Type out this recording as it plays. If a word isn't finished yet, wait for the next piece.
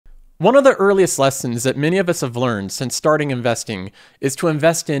One of the earliest lessons that many of us have learned since starting investing is to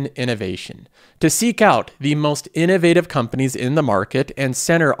invest in innovation, to seek out the most innovative companies in the market and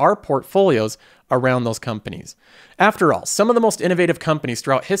center our portfolios around those companies. After all, some of the most innovative companies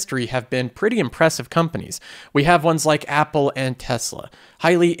throughout history have been pretty impressive companies. We have ones like Apple and Tesla,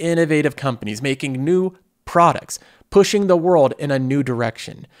 highly innovative companies making new products, pushing the world in a new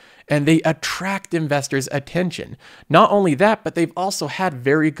direction. And they attract investors' attention. Not only that, but they've also had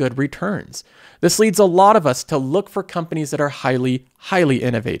very good returns. This leads a lot of us to look for companies that are highly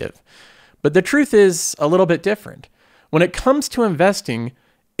innovative. But the truth is a little bit different. When it comes to investing,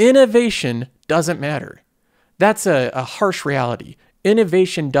 innovation doesn't matter. That's a harsh reality.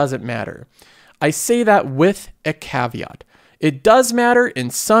 Innovation doesn't matter. I say that with a caveat. It does matter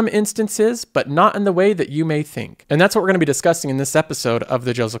in some instances, but not in the way that you may think. And that's what we're going to be discussing in this episode of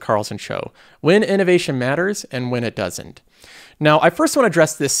The Joseph Carlson Show, when innovation matters and when it doesn't. Now, I first want to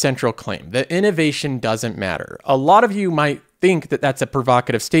address this central claim that innovation doesn't matter. A lot of you might think that that's a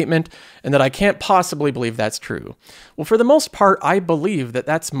provocative statement and that I can't possibly believe that's true. Well, for the most part, I believe that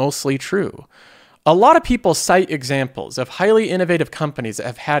that's mostly true. A lot of people cite examples of highly innovative companies that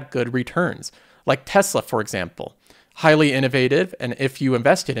have had good returns, like Tesla, for example. Highly innovative, and if you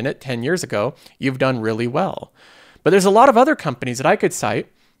invested in it 10 years ago, you've done really well. But there's a lot of other companies that I could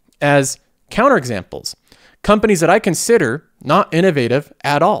cite as counterexamples. Companies that I consider not innovative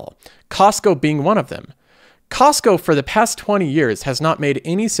at all. Costco being one of them. Costco for the past 20 years has not made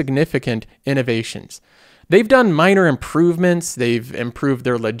any significant innovations. They've done minor improvements, they've improved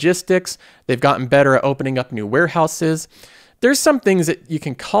their logistics, they've gotten better at opening up new warehouses. There's some things that you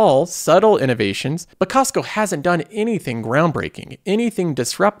can call subtle innovations, but Costco hasn't done anything groundbreaking, anything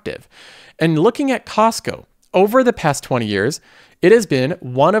disruptive. And looking at Costco, over the past 20 years, it has been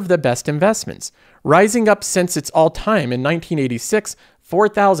one of the best investments, rising up since its all-time in 1986,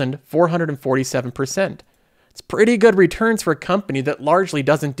 4,447%. It's pretty good returns for a company that largely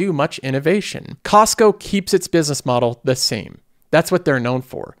doesn't do much innovation. Costco keeps its business model the same. That's what they're known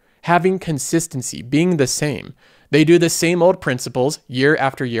for, having consistency, being the same. They do the same old principles year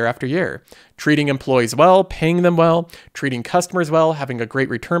after year after year, treating employees well, paying them well, treating customers well, having a great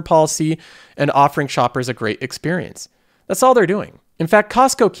return policy, and offering shoppers a great experience. That's all they're doing. In fact,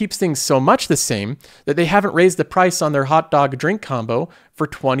 Costco keeps things so much the same that they haven't raised the price on their hot dog drink combo for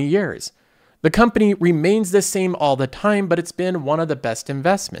 20 years. The company remains the same all the time, but it's been one of the best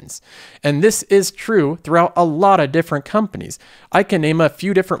investments. And this is true throughout a lot of different companies. I can name a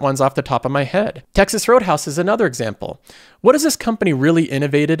few different ones off the top of my head. Texas Roadhouse is another example. What has this company really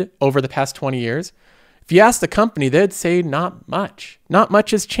innovated over the past 20 years? If you ask the company, they'd say not much. Not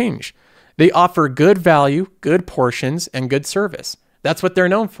much has changed. They offer good value, good portions, and good service. That's what they're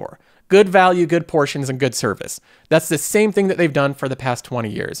known for. Good value, good portions, and good service. That's the same thing that they've done for the past 20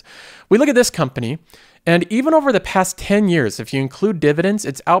 years. We look at this company, and even over the past 10 years, if you include dividends,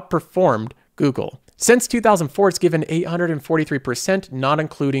 it's outperformed Google. Since 2004, it's given 843%, not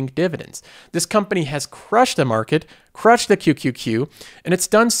including dividends. This company has crushed the market, crushed the QQQ, and it's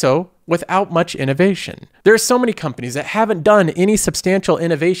done so without much innovation. There are so many companies that haven't done any substantial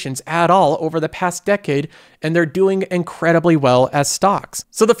innovations at all over the past decade, and they're doing incredibly well as stocks.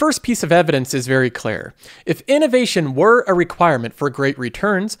 So the first piece of evidence is very clear. If innovation were a requirement for great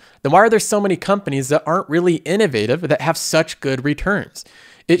returns, then why are there so many companies that aren't really innovative that have such good returns?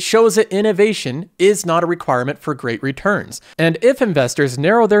 It shows that innovation is not a requirement for great returns. And if investors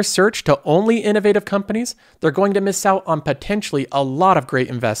narrow their search to only innovative companies, they're going to miss out on potentially a lot of great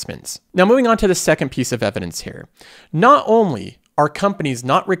investments. Now, moving on to the second piece of evidence here. Not only are companies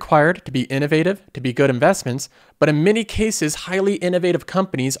not required to be innovative to be good investments, but in many cases, highly innovative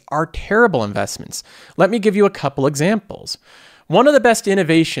companies are terrible investments. Let me give you a couple examples. One of the best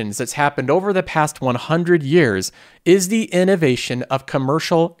innovations that's happened over the past 100 years is the innovation of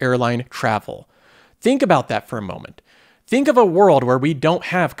commercial airline travel. Think about that for a moment. Think of a world where we don't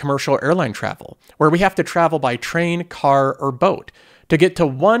have commercial airline travel, where we have to travel by train, car, or boat. To get to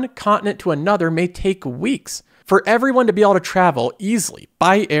one continent to another may take weeks. For everyone to be able to travel easily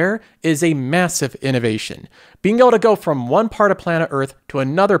by air is a massive innovation. Being able to go from one part of planet Earth to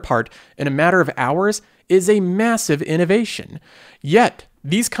another part in a matter of hours is a massive innovation. Yet,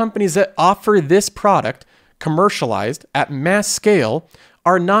 these companies that offer this product commercialized at mass scale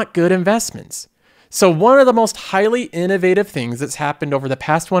are not good investments. So one of the most highly innovative things that's happened over the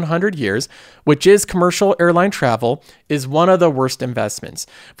past 100 years, which is commercial airline travel, is one of the worst investments.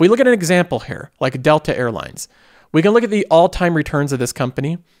 If we look at an example here, like Delta Airlines, we can look at the all-time returns of this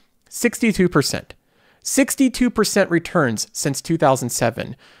company, 62%. 62% returns since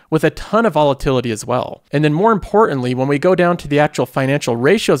 2007, with a ton of volatility as well. And then more importantly, when we go down to the actual financial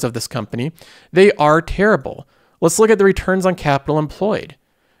ratios of this company, they are terrible. Let's look at the returns on capital employed.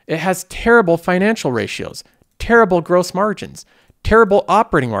 It has terrible financial ratios, terrible gross margins, terrible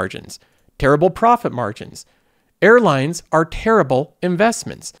operating margins, terrible profit margins. Airlines are terrible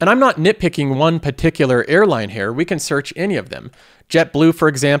investments. And I'm not nitpicking one particular airline here. We can search any of them. JetBlue, for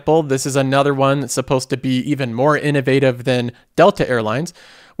example, this is another one that's supposed to be even more innovative than Delta Airlines.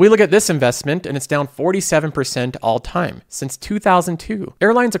 We look at this investment and it's down 47% all time since 2002.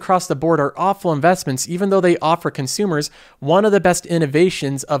 Airlines across the board are awful investments, even though they offer consumers one of the best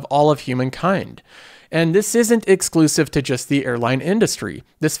innovations of all of humankind. And this isn't exclusive to just the airline industry.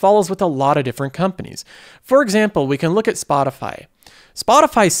 This follows with a lot of different companies. For example, we can look at Spotify.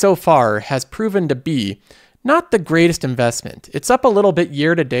 Spotify so far has proven to be not the greatest investment. It's up a little bit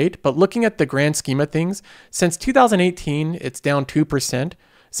year to date, but looking at the grand scheme of things, since 2018, it's down 2%.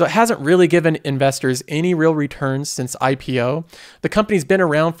 So it hasn't really given investors any real returns since IPO. The company's been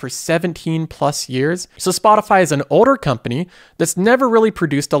around for 17 plus years. So Spotify is an older company that's never really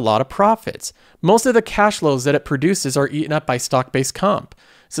produced a lot of profits. Most of the cash flows that it produces are eaten up by stock-based comp.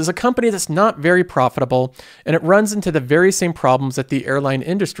 So it's a company that's not very profitable, and it runs into the very same problems that the airline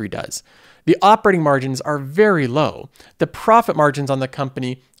industry does. The operating margins are very low. The profit margins on the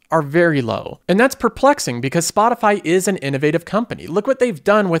company are very low. And that's perplexing because Spotify is an innovative company. Look what they've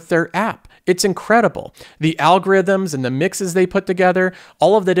done with their app. It's incredible. The algorithms and the mixes they put together,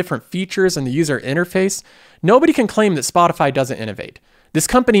 all of the different features and the user interface. Nobody can claim that Spotify doesn't innovate. This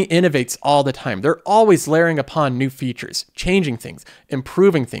company innovates all the time. They're always layering upon new features, changing things,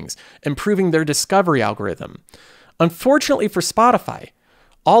 improving their discovery algorithm. Unfortunately for Spotify,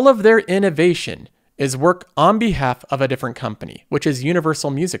 all of their innovation is work on behalf of a different company, which is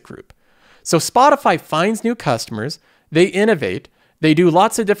Universal Music Group. So Spotify finds new customers, they innovate, they do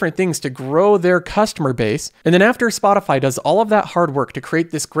lots of different things to grow their customer base, and then after Spotify does all of that hard work to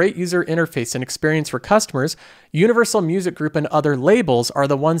create this great user interface and experience for customers, Universal Music Group and other labels are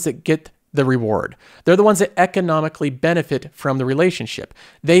the ones that get the reward. They're the ones that economically benefit from the relationship.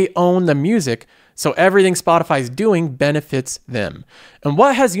 They own the music, so everything Spotify is doing benefits them. And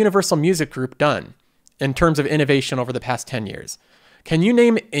what has Universal Music Group done in terms of innovation over the past 10 years? Can you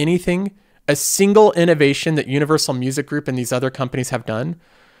name anything, a single innovation that Universal Music Group and these other companies have done?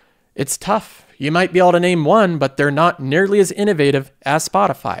 It's tough. You might be able to name one, but they're not nearly as innovative as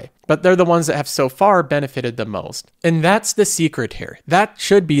Spotify. But they're the ones that have so far benefited the most. And that's the secret here. That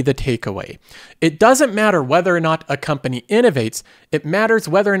should be the takeaway. It doesn't matter whether or not a company innovates. It matters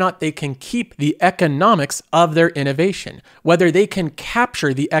whether or not they can keep the economics of their innovation, whether they can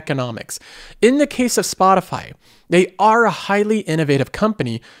capture the economics. In the case of Spotify, they are a highly innovative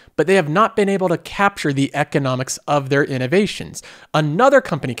company, but they have not been able to capture the economics of their innovations. Another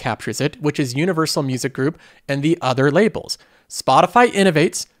company captures it, which is Universal Music Group and the other labels. Spotify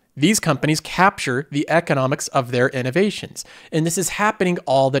innovates. These companies capture the economics of their innovations, and this is happening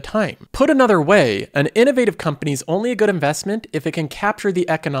all the time. Put another way, an innovative company is only a good investment if it can capture the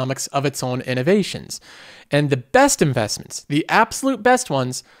economics of its own innovations. And the best investments, the absolute best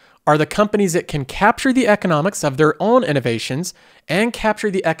ones, are the companies that can capture the economics of their own innovations and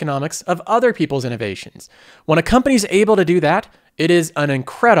capture the economics of other people's innovations. When a company is able to do that, it is an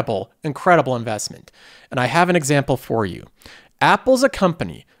incredible, incredible investment. And I have an example for you. Apple's a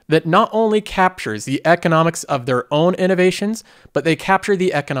company that not only captures the economics of their own innovations, but they capture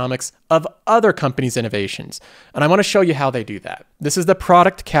the economics of other companies' innovations. And I want to show you how they do that. This is the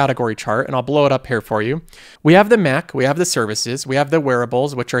product category chart, and I'll blow it up here for you. We have the Mac, we have the services, we have the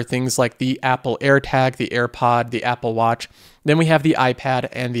wearables, which are things like the Apple AirTag, the AirPod, the Apple Watch. Then we have the iPad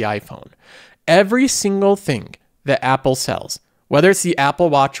and the iPhone. Every single thing that Apple sells, whether it's the Apple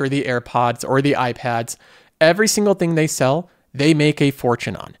Watch or the AirPods or the iPads, every single thing they sell, they make a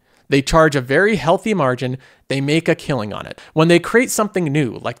fortune on. They charge a very healthy margin. They make a killing on it. When they create something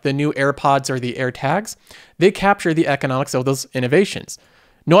new, like the new AirPods or the AirTags, they capture the economics of those innovations.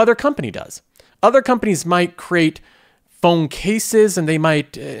 No other company does. Other companies might create phone cases and they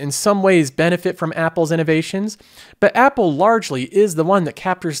might in some ways benefit from Apple's innovations, but Apple largely is the one that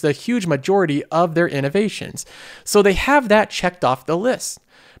captures the huge majority of their innovations. So they have that checked off the list.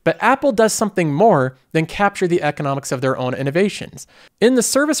 But Apple does something more than capture the economics of their own innovations. In the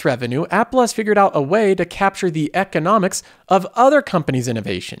service revenue, Apple has figured out a way to capture the economics of other companies'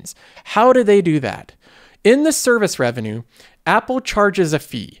 innovations. How do they do that? In the service revenue, Apple charges a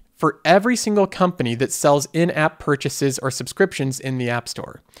fee for every single company that sells in-app purchases or subscriptions in the App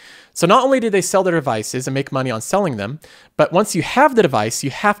Store. So not only do they sell their devices and make money on selling them, but once you have the device,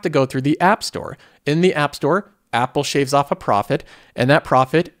 you have to go through the App Store. In the App Store, Apple shaves off a profit, and that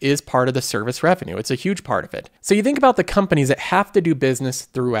profit is part of the service revenue. It's a huge part of it. So you think about the companies that have to do business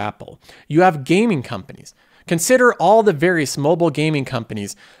through Apple. You have gaming companies. Consider all the various mobile gaming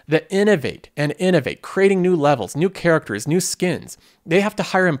companies that innovate and innovate, creating new levels, new characters, new skins. They have to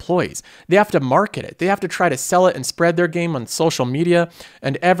hire employees. They have to market it. They have to try to sell it and spread their game on social media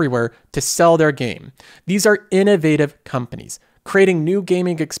and everywhere to sell their game. These are innovative companies, creating new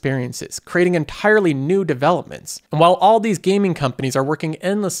gaming experiences, creating entirely new developments. And while all these gaming companies are working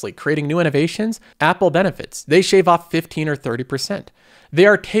endlessly, creating new innovations, Apple benefits. They shave off 15 or 30%. They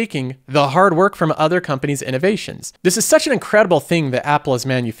are taking the hard work from other companies' innovations. This is such an incredible thing that Apple has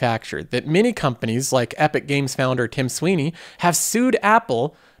manufactured that many companies, like Epic Games founder Tim Sweeney, have sued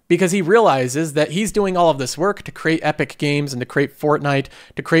Apple because he realizes that he's doing all of this work to create Epic Games and to create Fortnite,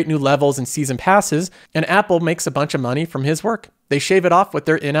 to create new levels and season passes, and Apple makes a bunch of money from his work. They shave it off with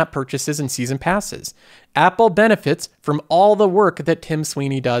their in-app purchases and season passes. Apple benefits from all the work that Tim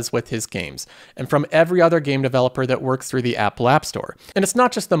Sweeney does with his games, and from every other game developer that works through the Apple App Store. And it's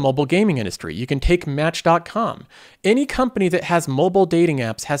not just the mobile gaming industry. You can take Match.com. Any company that has mobile dating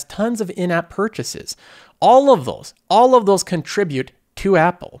apps has tons of in-app purchases. All of those contribute to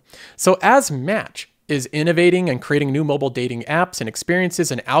Apple. So as Match is innovating and creating new mobile dating apps and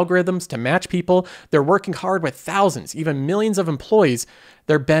experiences and algorithms to match people, they're working hard with thousands, even millions of employees.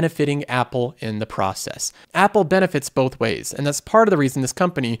 They're benefiting Apple in the process. Apple benefits both ways, and that's part of the reason this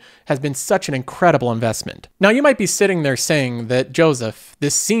company has been such an incredible investment. Now, you might be sitting there saying that, Joseph,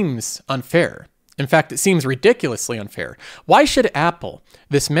 this seems unfair. In fact, it seems ridiculously unfair. Why should Apple,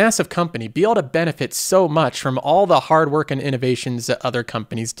 this massive company, be able to benefit so much from all the hard work and innovations that other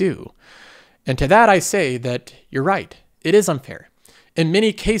companies do? And to that I say that you're right. It is unfair. In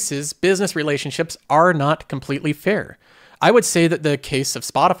many cases, business relationships are not completely fair. I would say that the case of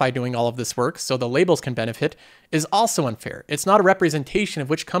Spotify doing all of this work so the labels can benefit is also unfair. It's not a representation of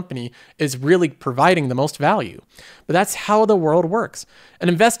which company is really providing the most value. But that's how the world works. And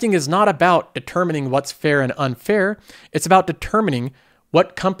investing is not about determining what's fair and unfair. It's about determining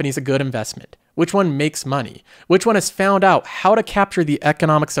what company is a good investment, which one makes money, which one has found out how to capture the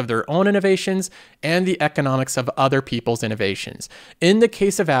economics of their own innovations and the economics of other people's innovations. In the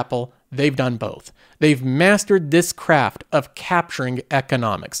case of Apple, they've done both. They've mastered this craft of capturing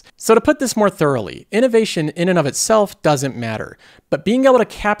economics. So to put this more thoroughly, innovation in and of itself doesn't matter, but being able to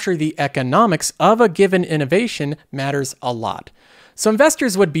capture the economics of a given innovation matters a lot. So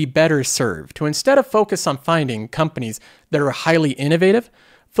investors would be better served to, instead of focus on finding companies that are highly innovative,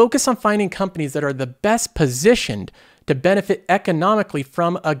 focus on finding companies that are the best positioned to benefit economically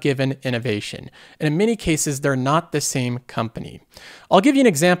from a given innovation. And in many cases, they're not the same company. I'll give you an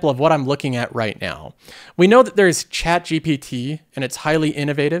example of what I'm looking at right now. We know that there's ChatGPT, and it's highly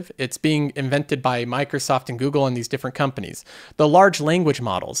innovative. It's being invented by Microsoft and Google and these different companies. The large language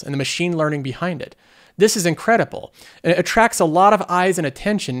models and the machine learning behind it. This is incredible, and it attracts a lot of eyes and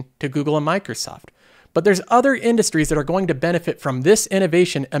attention to Google and Microsoft. But there's other industries that are going to benefit from this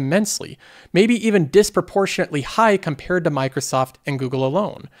innovation immensely, maybe even disproportionately high compared to Microsoft and Google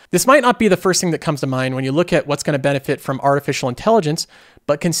alone. This might not be the first thing that comes to mind when you look at what's going to benefit from artificial intelligence,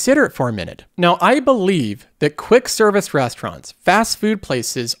 but consider it for a minute. Now, I believe that quick service restaurants, fast food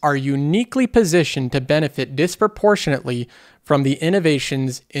places are uniquely positioned to benefit disproportionately from the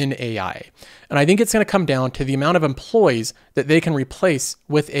innovations in AI. And I think it's going to come down to the amount of employees that they can replace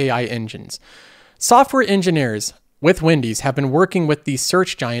with AI engines. Software engineers with Wendy's have been working with the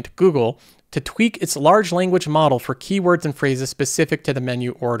search giant Google to tweak its large language model for keywords and phrases specific to the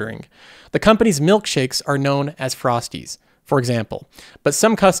menu ordering. The company's milkshakes are known as Frosties, for example, but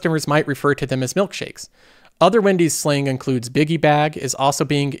some customers might refer to them as milkshakes. Other Wendy's slang includes Biggie Bag is also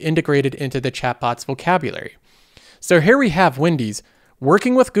being integrated into the chatbot's vocabulary. So here we have Wendy's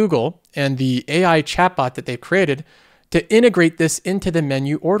working with Google and the AI chatbot that they've created to integrate this into the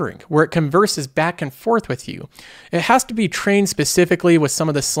menu ordering, where it converses back and forth with you. It has to be trained specifically with some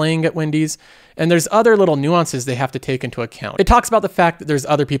of the slang at Wendy's, and there's other little nuances they have to take into account. It talks about the fact that there's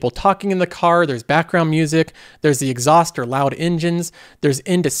other people talking in the car, there's background music, there's the exhaust or loud engines, there's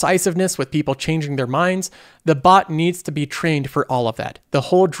indecisiveness with people changing their minds. The bot needs to be trained for all of that, the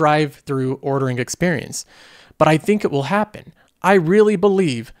whole drive-through ordering experience. But I think it will happen. I really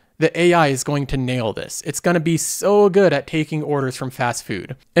believe the AI is going to nail this. It's going to be so good at taking orders from fast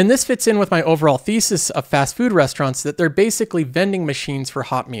food. And this fits in with my overall thesis of fast food restaurants, that they're basically vending machines for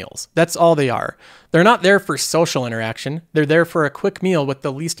hot meals. That's all they are. They're not there for social interaction. They're there for a quick meal with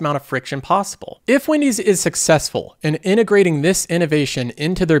the least amount of friction possible. If Wendy's is successful in integrating this innovation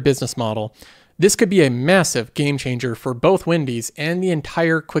into their business model, this could be a massive game changer for both Wendy's and the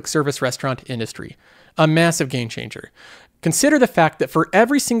entire quick service restaurant industry. A massive game changer. Consider the fact that for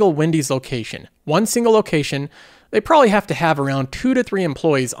every single Wendy's location, one single location, they probably have to have around 2 to 3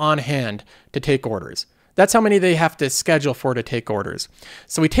 employees on hand to take orders. That's how many they have to schedule for to take orders.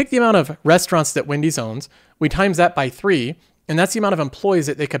 So we take the amount of restaurants that Wendy's owns, we times that by 3, and that's the amount of employees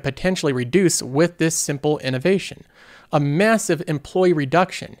that they could potentially reduce with this simple innovation. A massive employee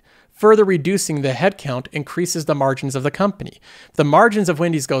reduction. Further reducing the headcount increases the margins of the company. If the margins of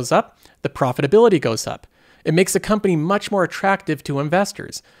Wendy's goes up, the profitability goes up. It makes the company much more attractive to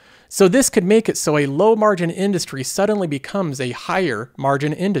investors. So this could make it so a low margin industry suddenly becomes a higher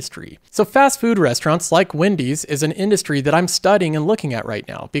margin industry. So fast food restaurants like Wendy's is an industry that I'm studying and looking at right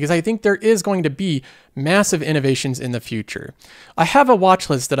now, because I think there is going to be massive innovations in the future. I have a watch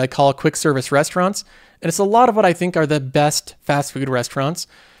list that I call quick service restaurants, and it's a lot of what I think are the best fast food restaurants.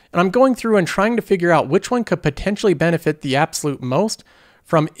 And I'm going through and trying to figure out which one could potentially benefit the absolute most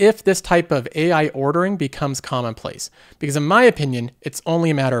from if this type of AI ordering becomes commonplace. Because in my opinion, it's only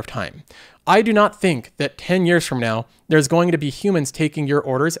a matter of time. I do not think that 10 years from now, there's going to be humans taking your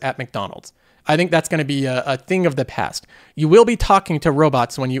orders at McDonald's. I think that's going to be a thing of the past. You will be talking to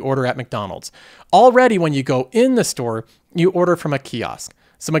robots when you order at McDonald's. Already when you go in the store, you order from a kiosk.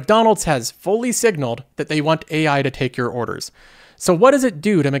 So McDonald's has fully signaled that they want AI to take your orders. So what does it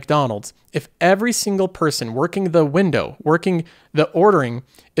do to McDonald's if every single person working the window, working the ordering,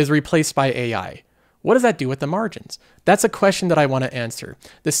 is replaced by AI? What does that do with the margins? That's a question that I want to answer.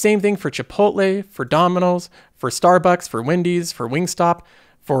 The same thing for Chipotle, for Domino's, for Starbucks, for Wendy's, for Wingstop,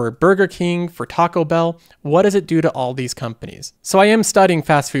 for Burger King, for Taco Bell. What does it do to all these companies? So I am studying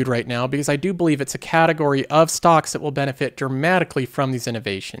fast food right now because I do believe it's a category of stocks that will benefit dramatically from these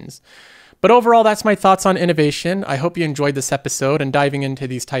innovations. But overall, that's my thoughts on innovation. I hope you enjoyed this episode and diving into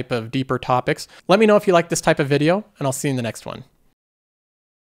these type of deeper topics. Let me know if you like this type of video, and I'll see you in the next one.